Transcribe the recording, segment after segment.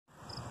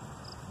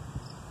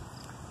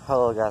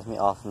Hello guys, me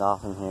Austin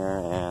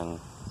here, and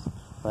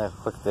a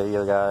quick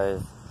video guys.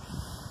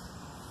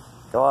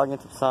 Go out and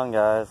get some sun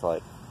guys,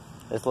 like,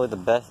 it's really the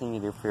best thing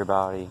you do for your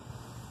body.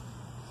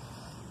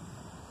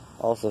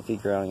 Also feed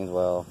grounding as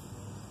well.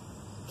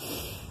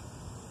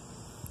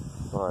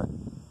 But,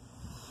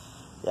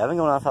 yeah, I've been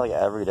going outside like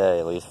every day,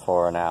 at least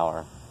for an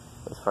hour.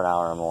 At least for an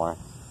hour or more.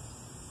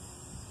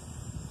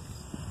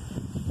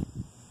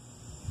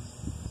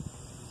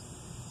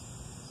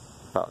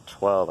 About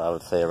 12 I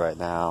would say right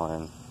now,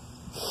 and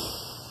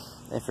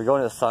if you're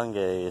going to the sun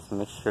gaze,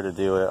 make sure to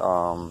do it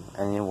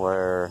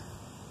anywhere.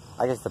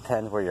 I guess it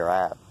depends where you're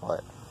at,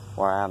 but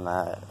where I'm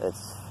at,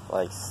 it's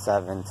like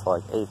 7 to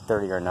like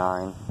 8:30 or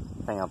 9,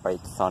 depending on how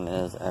bright the sun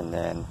is, and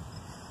then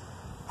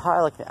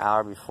probably like an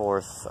hour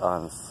before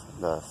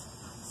the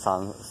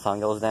sun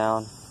goes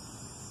down.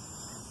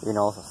 You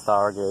know, some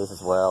stargaze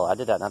as well. I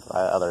did that not the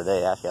other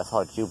day. Actually, I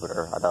saw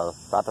Jupiter. I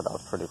thought that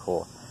was pretty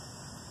cool.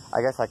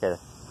 I guess I could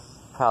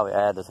probably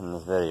add this in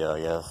this video,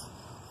 I guess.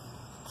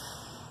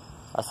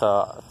 I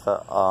saw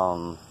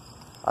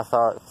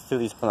it through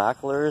these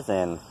binoculars,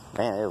 and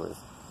man, it was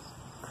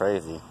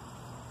crazy.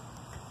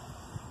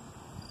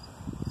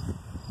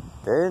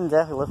 It didn't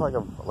definitely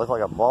look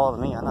like a ball to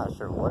me. I'm not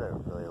sure what it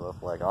really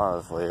looked like,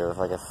 honestly. It was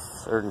like a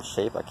certain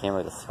shape. I can't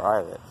really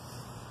describe it,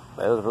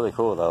 but it was really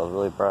cool though. It was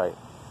really bright.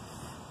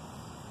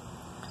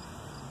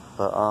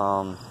 But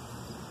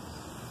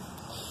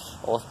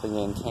also been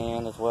getting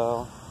tan as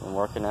well. Been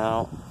working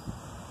out.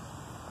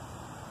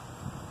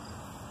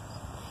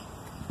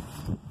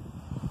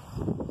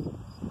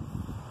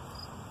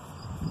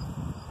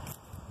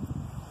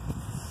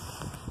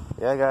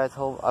 Yeah, guys,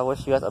 I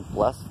wish you guys a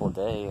blissful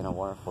day and a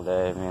wonderful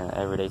day, man.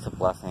 Every day's a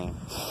blessing.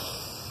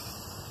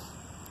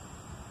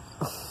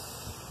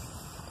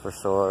 For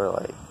sure,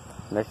 like,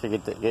 make sure you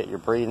get your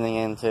breathing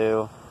in,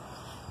 too.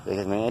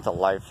 Because, man, it's a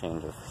life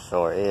changer, for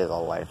sure. It is a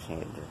life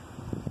changer.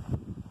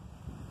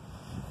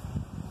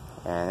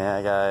 And,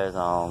 yeah, guys,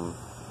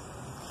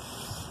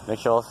 make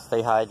sure you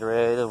stay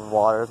hydrated with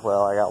water as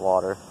well. I got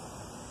water.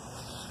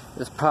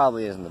 This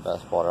probably isn't the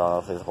best water,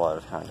 honestly. This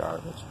water's kind of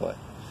garbage, but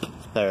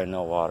better than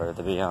no water,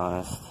 to be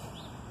honest.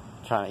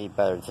 Trying to eat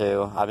better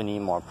too. I've been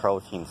eating more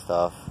protein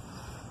stuff.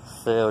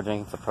 Still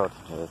drinking some protein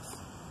shakes.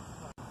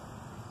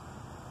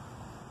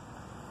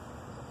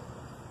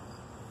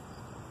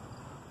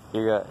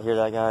 Hear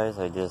that, guys?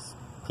 Like, just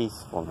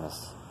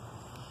peacefulness.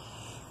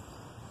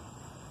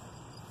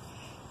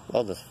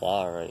 Love this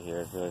flower right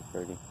here. It's really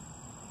pretty.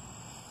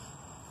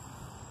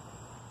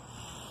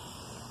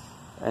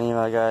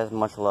 Anyway, guys,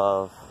 much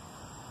love.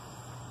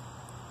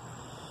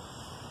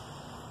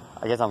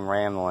 I guess I'm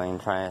rambling,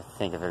 trying to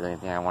think if there's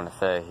anything I want to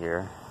say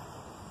here.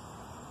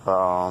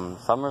 But,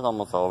 summer's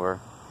almost over.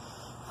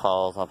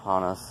 Fall's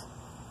upon us.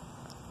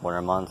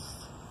 Winter months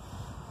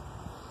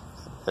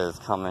is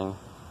coming.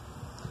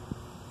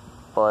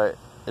 But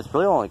it's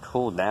really only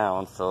cooled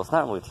down, so it's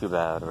not really too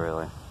bad,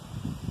 really.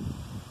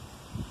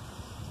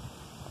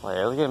 Like,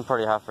 it was getting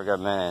pretty hot for a good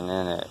minute, and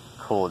then it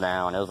cooled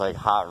down. It was, like,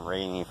 hot and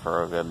rainy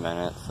for a good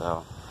minute,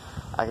 so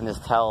I can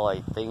just tell,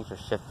 like, things are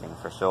shifting,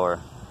 for sure.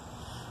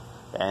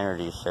 The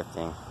energy is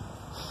shifting.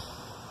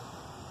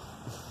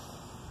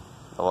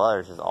 The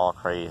weather's just all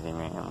crazy,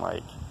 man.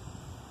 Like,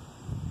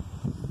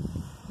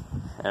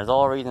 there's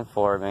all a reason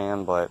for it,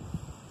 man. But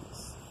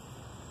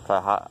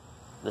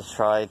just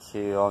try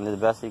to do the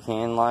best you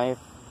can in life.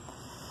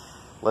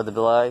 Live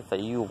the life that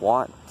you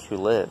want to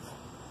live.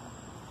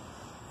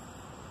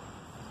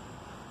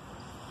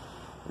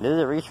 Do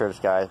the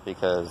research, guys,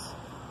 because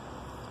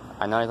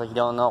I know like you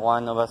don't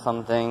want to know about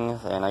some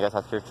things, and I guess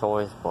that's your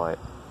choice, but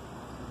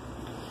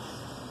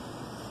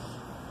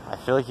I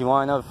feel like you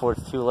want to know before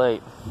it's too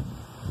late,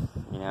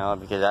 you know,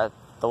 because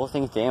those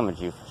things damage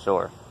you for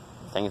sure.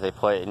 Things they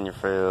put in your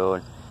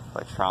food,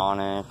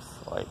 electronics,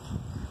 like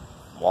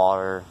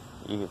water,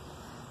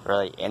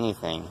 really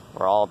anything.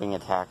 We're all being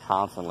attacked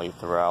constantly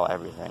throughout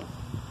everything.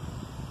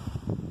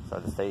 So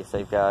just stay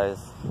safe, guys.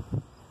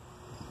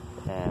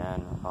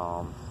 And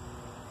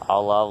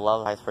I'll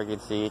love high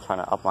frequency, trying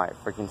to up my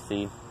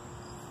frequency.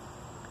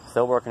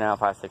 Still working out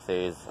 5-6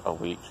 days a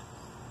week.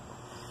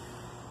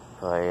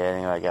 But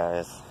anyway,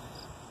 guys.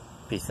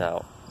 Peace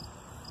out.